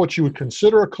have what you would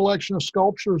consider a collection of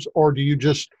sculptures, or do you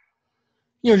just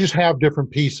have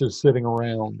different pieces sitting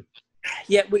around?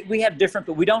 Yeah, we have different,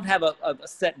 but we don't have a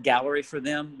set gallery for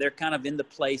them. They're kind of in the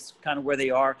place kind of where they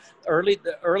are.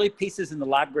 The early pieces in the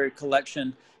library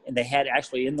collection, and they had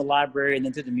actually in the library and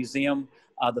then to the museum,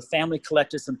 the family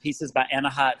collected some pieces by Anna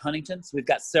Hyatt Huntington. So we've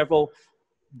got several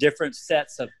different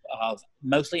sets of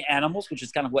mostly animals, which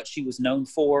is kind of what she was known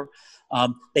for.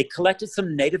 They collected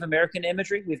some Native American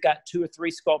imagery. We've got 2 or 3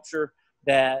 sculpture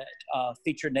that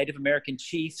feature Native American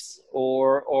chiefs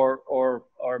or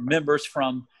members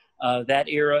from that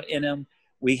era in them.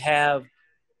 We have,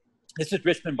 this is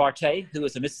Richmond Barté, who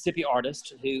is a Mississippi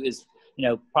artist, who is,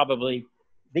 probably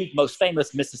the most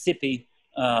famous Mississippi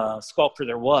sculptor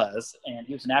there was. And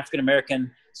he was an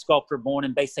African-American sculptor born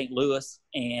in Bay St. Louis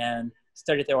and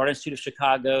studied at the Art Institute of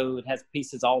Chicago. It has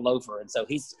pieces all over. And so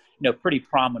he's, pretty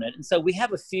prominent. And so we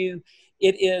have a few.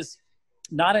 It is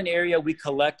not an area we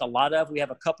collect a lot of. We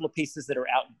have a couple of pieces that are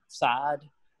outside.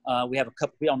 We have a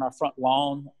couple on our front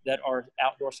lawn that are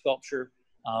outdoor sculpture.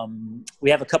 We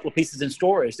have a couple of pieces in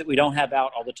storage that we don't have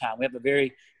out all the time. We have a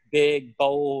very big,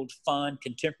 bold, fun,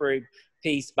 contemporary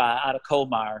piece by Ida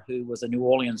Kohlmeyer, who was a New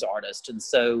Orleans artist. And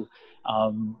so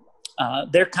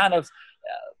they're kind of,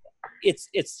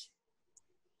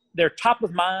 they're top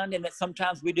of mind, and that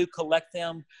sometimes we do collect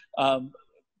them,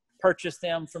 purchase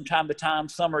them from time to time.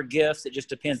 Some are gifts. It just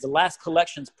depends. The last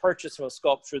collections purchase of a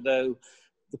sculpture, though,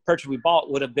 the purchase we bought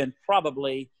would have been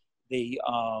probably the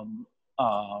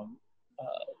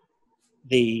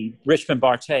Richmond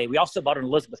Barté. We also bought an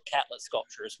Elizabeth Catlett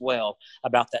sculpture as well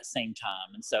about that same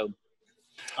time. And so,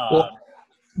 well,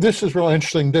 this is really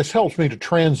interesting. This helps me to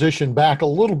transition back a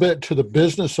little bit to the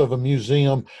business of a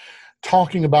museum,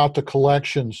 talking about the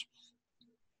collections.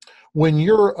 When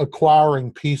you're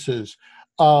acquiring pieces,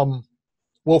 well,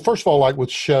 first of all, like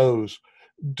with shows,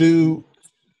 do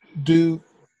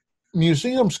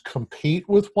museums compete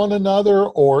with one another,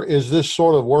 or is this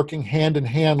sort of working hand in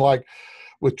hand, like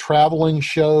with traveling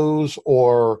shows,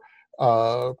 or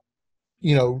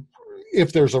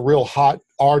if there's a real hot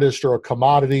artist or a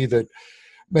commodity that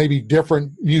maybe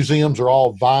different museums are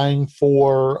all vying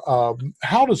for?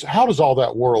 How does all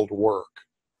that world work?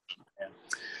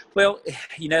 Well,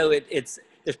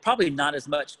 there's probably not as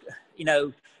much,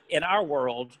 in our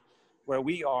world where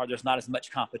we are, there's not as much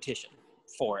competition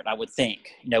for it, I would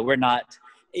think. We're not,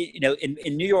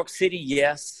 in New York City,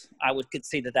 yes, I could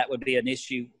see that would be an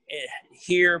issue.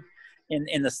 Here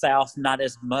in the South, not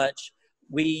as much.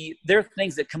 There are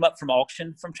things that come up from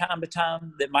auction from time to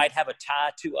time that might have a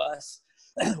tie to us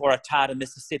or a tie to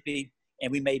Mississippi.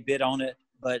 and we may bid on it,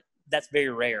 but that's very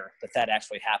rare that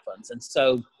actually happens. And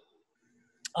so,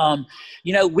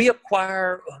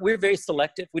 we're very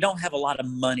selective. We don't have a lot of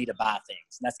money to buy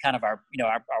things. And that's kind of our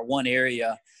one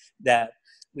area that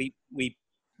we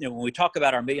when we talk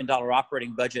about our $1 million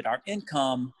operating budget, our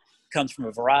income comes from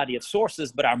a variety of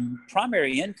sources, but our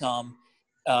primary income,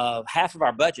 half of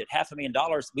our budget,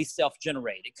 $500,000, we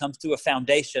self-generate. It comes through a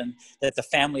foundation that the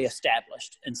family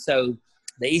established. And so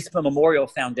the Eastman Memorial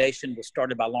Foundation was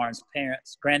started by Lauren's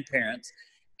grandparents,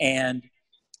 and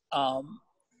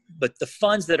but the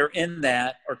funds that are in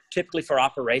that are typically for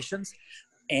operations,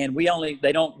 and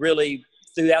they don't really,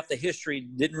 throughout the history,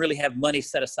 didn't really have money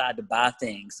set aside to buy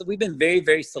things. So we've been very,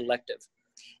 very selective.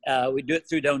 We do it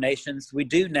through donations. We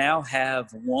do now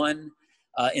have one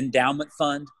endowment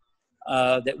fund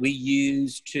that we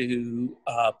use to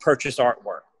purchase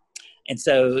artwork. And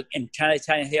so, and trying to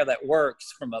tell you how that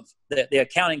works from the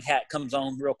accounting hat comes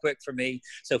on real quick for me.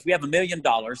 So if we have $1 million,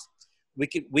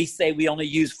 we say we only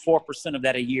use 4% of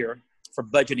that a year for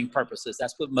budgeting purposes.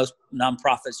 That's what most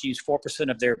nonprofits use, 4%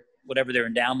 of whatever their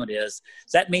endowment is.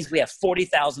 So that means we have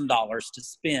 $40,000 to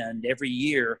spend every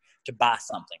year to buy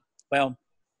something. Well,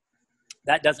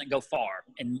 that doesn't go far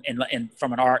and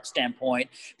from an art standpoint,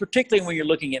 particularly when you're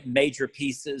looking at major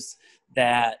pieces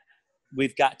that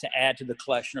we've got to add to the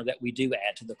collection, or that we do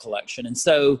add to the collection. And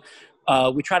so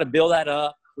we try to build that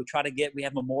up. We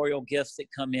have memorial gifts that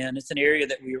come in. It's an area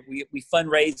that we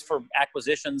fundraise for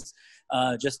acquisitions,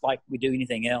 just like we do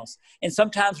anything else. And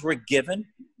sometimes we're given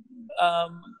a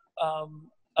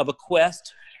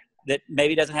bequest that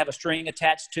maybe doesn't have a string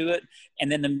attached to it.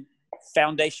 And then the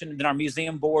foundation, then our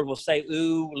museum board will say,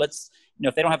 ooh, let's,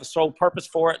 if they don't have a sole purpose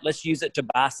for it, let's use it to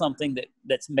buy something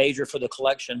that's major for the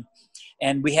collection.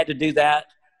 And we had to do that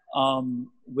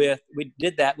we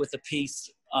did that with a piece.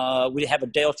 We have a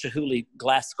Dale Chihuly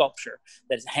glass sculpture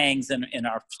that hangs in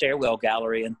our stairwell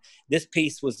gallery. And this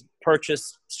piece was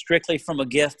purchased strictly from a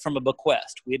gift, from a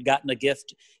bequest. We had gotten a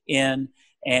gift in,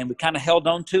 and we kind of held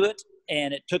on to it.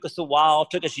 And it took us a while,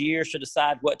 took us years to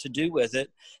decide what to do with it.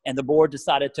 And the board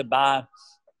decided to buy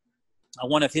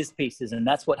one of his pieces. And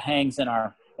that's what hangs in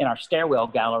our stairwell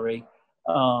gallery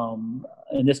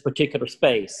in this particular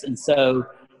space. And so,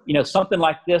 something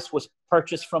like this was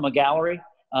purchased from a gallery.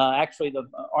 Actually, the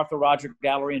Arthur Roger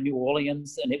Gallery in New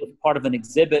Orleans, and it was part of an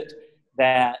exhibit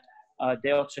that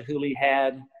Dale Chihuly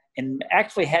had, and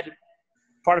actually had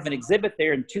part of an exhibit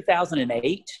there in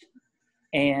 2008,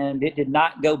 and it did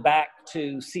not go back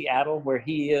to Seattle where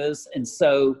he is, and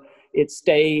so it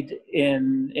stayed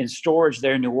in storage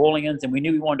there in New Orleans, and we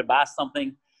knew we wanted to buy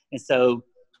something, and so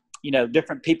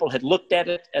different people had looked at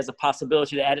it as a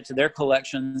possibility to add it to their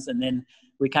collections, and then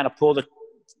we kind of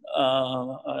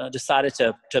decided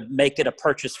to make it a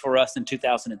purchase for us in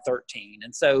 2013.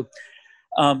 And so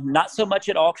not so much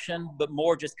at auction, but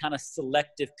more just kind of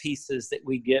selective pieces that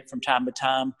we get from time to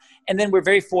time. And then we're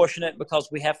very fortunate because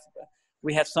we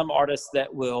have some artists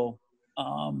that will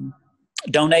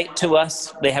donate to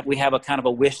us. We have a kind of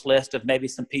a wish list of maybe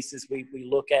some pieces we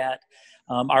look at.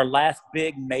 Our last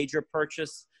big major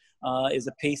purchase is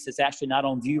a piece that's actually not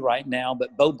on view right now,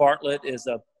 but Bo Bartlett is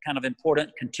a kind of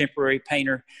important contemporary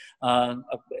painter from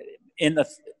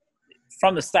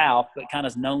the South, but kind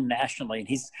of known nationally. And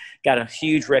he's got a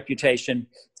huge reputation.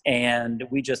 And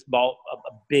we just bought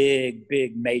a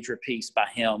big major piece by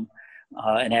him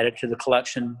and added to the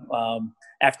collection.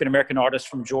 African-American artist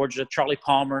from Georgia, Charlie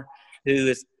Palmer, who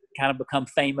has kind of become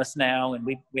famous now. And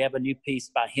we have a new piece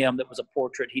by him that was a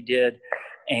portrait he did.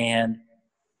 And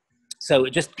so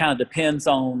it just kind of depends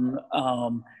on,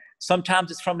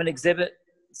 sometimes it's from an exhibit.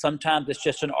 Sometimes it's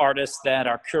just an artist that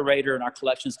our curator and our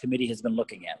collections committee has been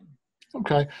looking at.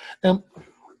 Okay. And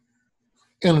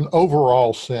in an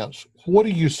overall sense, what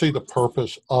do you see the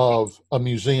purpose of a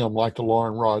museum like the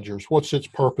Lauren Rogers? What's its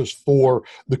purpose for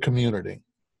the community?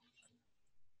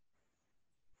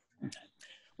 Okay.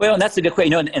 Well, and that's a good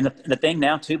question. And the thing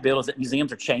now too, Bill, is that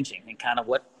museums are changing and kind of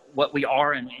what we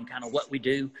are and kind of what we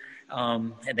do.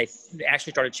 And they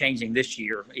actually started changing this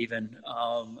year, even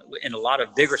in a lot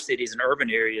of bigger cities and urban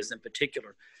areas in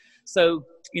particular. So,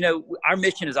 our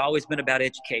mission has always been about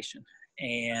education.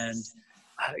 And,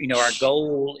 our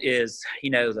goal is,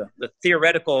 the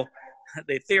theoretical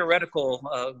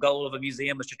goal of a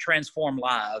museum is to transform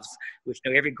lives, which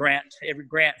every grant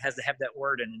has to have that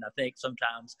word in it, I think,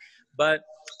 sometimes. But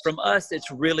from us,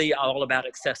 it's really all about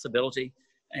accessibility.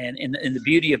 And the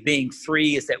beauty of being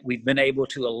free is that we've been able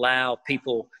to allow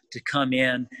people to come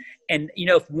in. And,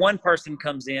 if one person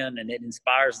comes in and it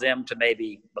inspires them to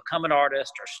maybe become an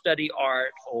artist or study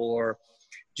art or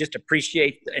just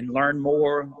appreciate and learn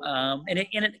more, and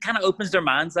it kind of opens their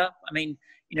minds up. I mean,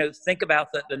 think about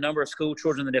the number of school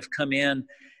children that have come in,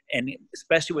 and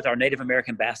especially with our Native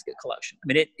American basket collection.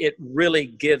 I mean, it really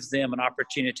gives them an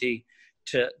opportunity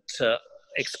to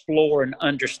explore and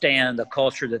understand a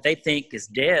culture that they think is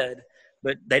dead,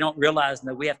 but they don't realize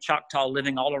that we have Choctaw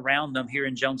living all around them here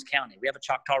in Jones County. We have a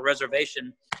Choctaw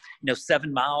reservation,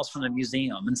 7 miles from the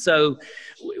museum. And so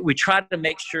we try to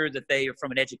make sure that they,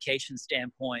 from an education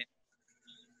standpoint,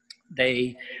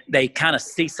 they kind of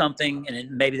see something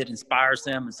and maybe that inspires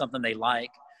them and something they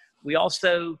like. We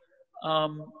also,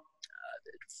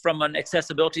 from an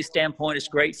accessibility standpoint, it's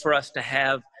great for us to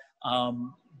have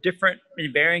different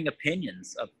and varying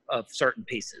opinions of certain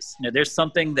pieces. There's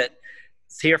something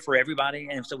that's here for everybody,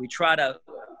 and so we try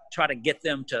to get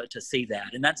them to see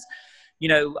that. And that's,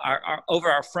 our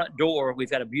over our front door, we've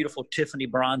got a beautiful Tiffany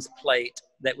bronze plate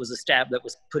that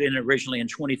was put in originally in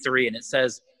 23, and it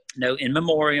says, in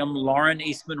memoriam, Lauren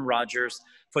Eastman Rogers,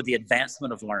 for the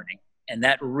advancement of learning. And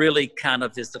that really kind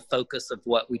of is the focus of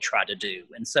what we try to do.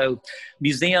 And so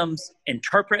museums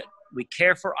interpret, we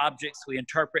care for objects, we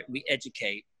interpret, we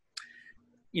educate.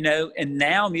 And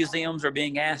now museums are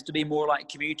being asked to be more like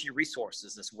community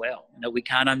resources as well. We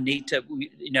kind of need to,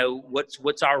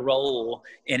 what's our role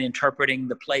in interpreting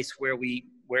the place where we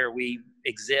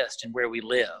exist and where we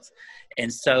live.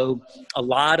 And so a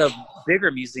lot of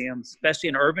bigger museums, especially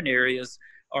in urban areas,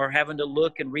 are having to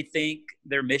look and rethink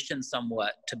their mission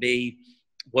somewhat to be,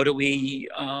 what do we,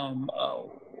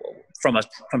 from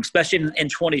especially in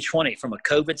 2020, from a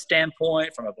COVID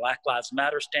standpoint, from a Black Lives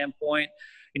Matter standpoint,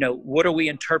 what are we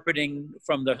interpreting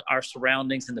from our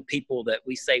surroundings and the people that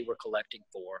we say we're collecting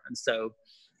for? And so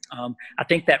I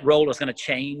think that role is going to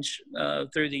change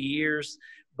through the years,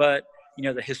 but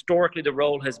historically the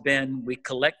role has been, we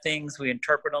collect things, we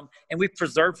interpret them, and we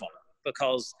preserve them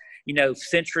because,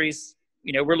 centuries,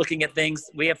 we're looking at things,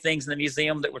 we have things in the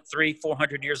museum that were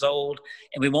 300-400 years old,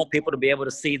 and we want people to be able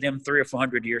to see them 300 or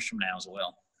 400 years from now as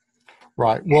well.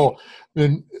 Right. Well,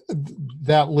 then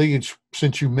that leads,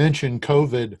 since you mentioned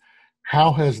COVID,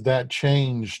 how has that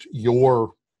changed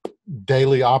your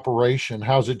daily operation?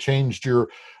 How's it changed your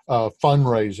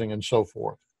fundraising and so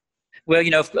forth? Well,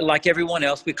 like everyone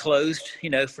else, we closed,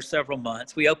 for several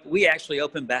months. We actually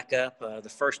opened back up the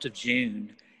 1st of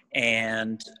June,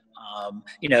 and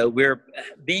we're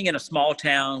being in a small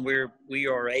town. We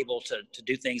are able to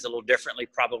do things a little differently.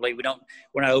 Probably we're not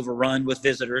overrun with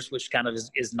visitors, which kind of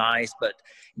is nice. But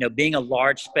being a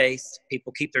large space,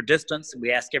 people keep their distance.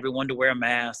 We ask everyone to wear a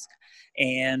mask,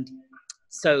 and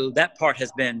so that part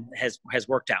has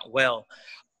worked out well.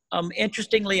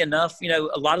 Interestingly enough,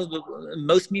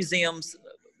 most museums,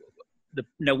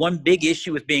 one big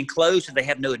issue with being closed is they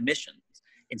have no admission.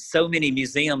 And so many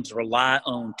museums rely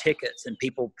on tickets and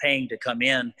people paying to come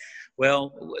in.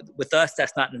 Well, with us,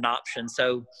 that's not an option.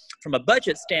 So from a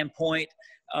budget standpoint,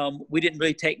 we didn't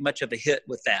really take much of a hit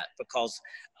with that because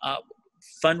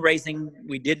fundraising,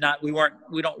 we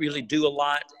don't really do a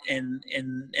lot in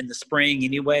the spring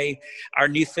anyway. Our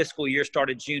new fiscal year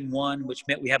started June 1, which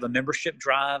meant we have a membership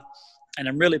drive. And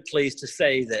I'm really pleased to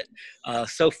say that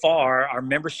so far, our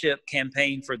membership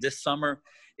campaign for this summer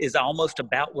is almost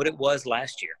about what it was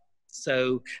last year.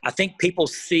 So I think people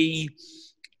see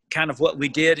kind of what we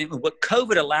did, and what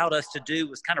COVID allowed us to do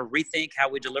was kind of rethink how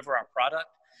we deliver our product.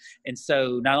 And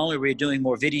so not only were we doing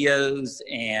more videos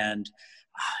and,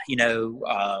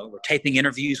 we're taping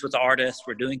interviews with artists,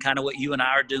 we're doing kind of what you and I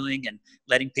are doing and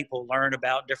letting people learn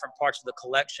about different parts of the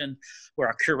collection, where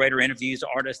our curator interviews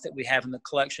artists that we have in the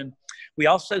collection. We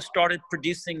also started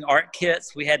producing art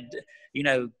kits. We had,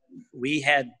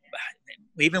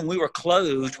 even when we were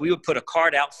closed, we would put a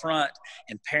card out front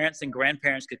and parents and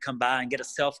grandparents could come by and get a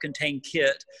self-contained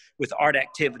kit with art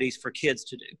activities for kids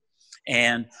to do.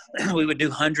 And we would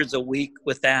do hundreds a week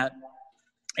with that.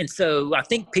 And so I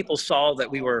think people saw that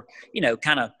we were,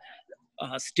 kind of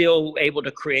still able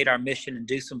to create our mission and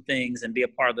do some things and be a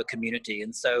part of the community.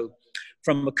 And so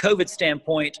from a COVID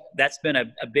standpoint, that's been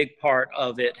a big part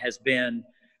of it, has been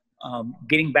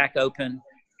getting back open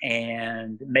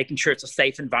and making sure it's a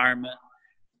safe environment,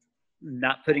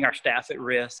 not putting our staff at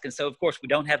risk. And so, of course, we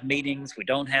don't have meetings. We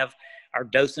don't have our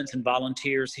docents and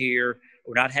volunteers here.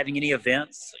 We're not having any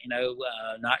events,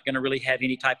 not going to really have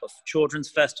any type of children's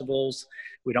festivals.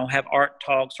 We don't have art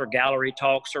talks or gallery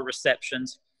talks or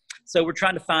receptions. So we're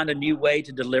trying to find a new way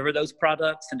to deliver those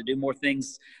products and to do more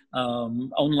things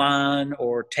online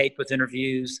or taped with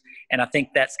interviews. And I think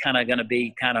that's kind of going to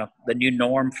be kind of the new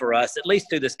norm for us, at least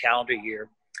through this calendar year.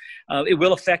 It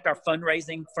will affect our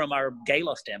fundraising from our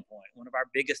gala standpoint. One of our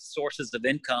biggest sources of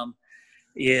income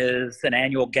is an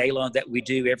annual gala that we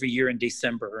do every year in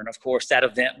December. And of course, that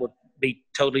event will be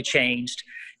totally changed.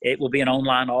 It will be an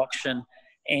online auction.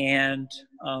 and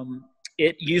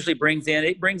it usually brings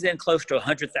in close to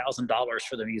 $100,000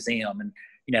 for the museum. And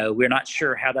we're not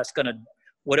sure how that's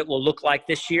what it will look like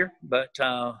this year, but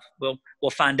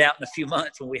we'll find out in a few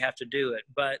months when we have to do it.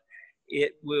 But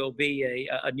it will be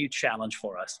a new challenge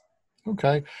for us.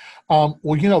 Okay.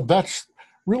 Well, that's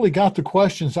really got the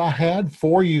questions I had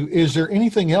for you. Is there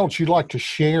anything else you'd like to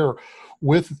share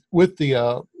with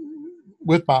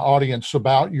my audience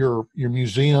about your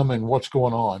museum and what's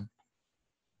going on?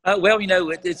 Well,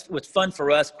 what's fun for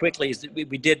us quickly is that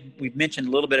we've mentioned a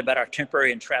little bit about our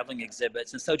temporary and traveling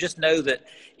exhibits. And so just know that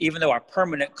even though our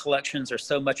permanent collections are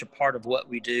so much a part of what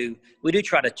we do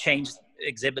try to change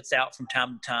exhibits out from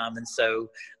time to time. And so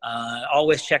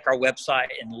always check our website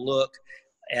and look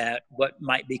at what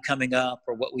might be coming up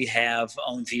or what we have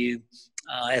on view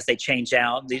as they change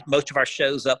out. Most of our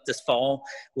shows up this fall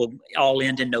will all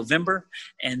end in November.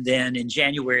 And then in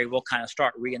January, we'll kind of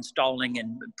start reinstalling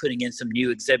and putting in some new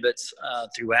exhibits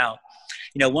throughout.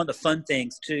 One of the fun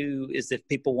things too is if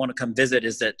people want to come visit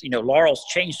is that, Laurel's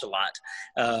changed a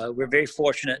lot. We're very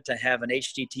fortunate to have an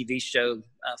HD TV show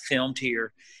filmed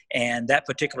here. And that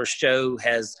particular show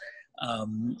has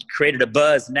created a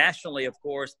buzz nationally, of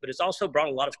course, but it's also brought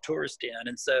a lot of tourists in.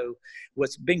 And so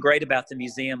what's been great about the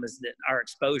museum is that our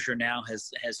exposure now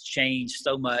has changed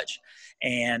so much,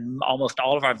 and almost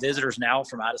all of our visitors now are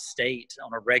from out of state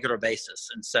on a regular basis.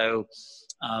 And so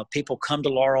people come to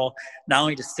Laurel not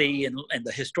only to see in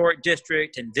the historic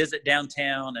district and visit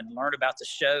downtown and learn about the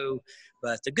show,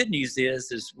 but the good news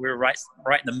is we're right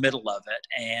in the middle of it,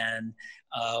 and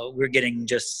we're getting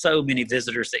just so many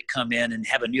visitors that come in and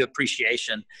have a new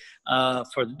appreciation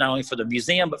for not only for the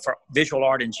museum but for visual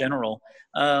art in general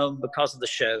because of the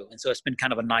show. And so it's been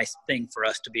kind of a nice thing for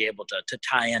us to be able to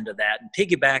tie into that and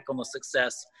piggyback on the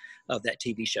success of that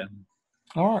TV show.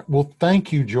 All right. Well,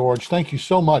 thank you, George. Thank you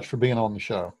so much for being on the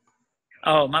show.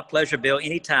 Oh, my pleasure, Bill.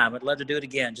 Anytime. I'd love to do it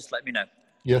again. Just let me know.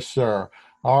 Yes, sir.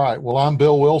 All right. Well, I'm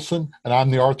Bill Wilson, and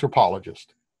I'm the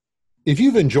Arthropologist. If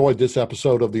you've enjoyed this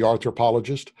episode of The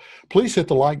Arthropologist, please hit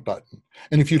the like button.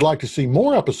 And if you'd like to see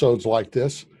more episodes like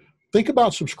this, think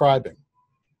about subscribing.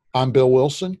 I'm Bill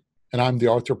Wilson, and I'm the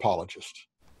Arthropologist.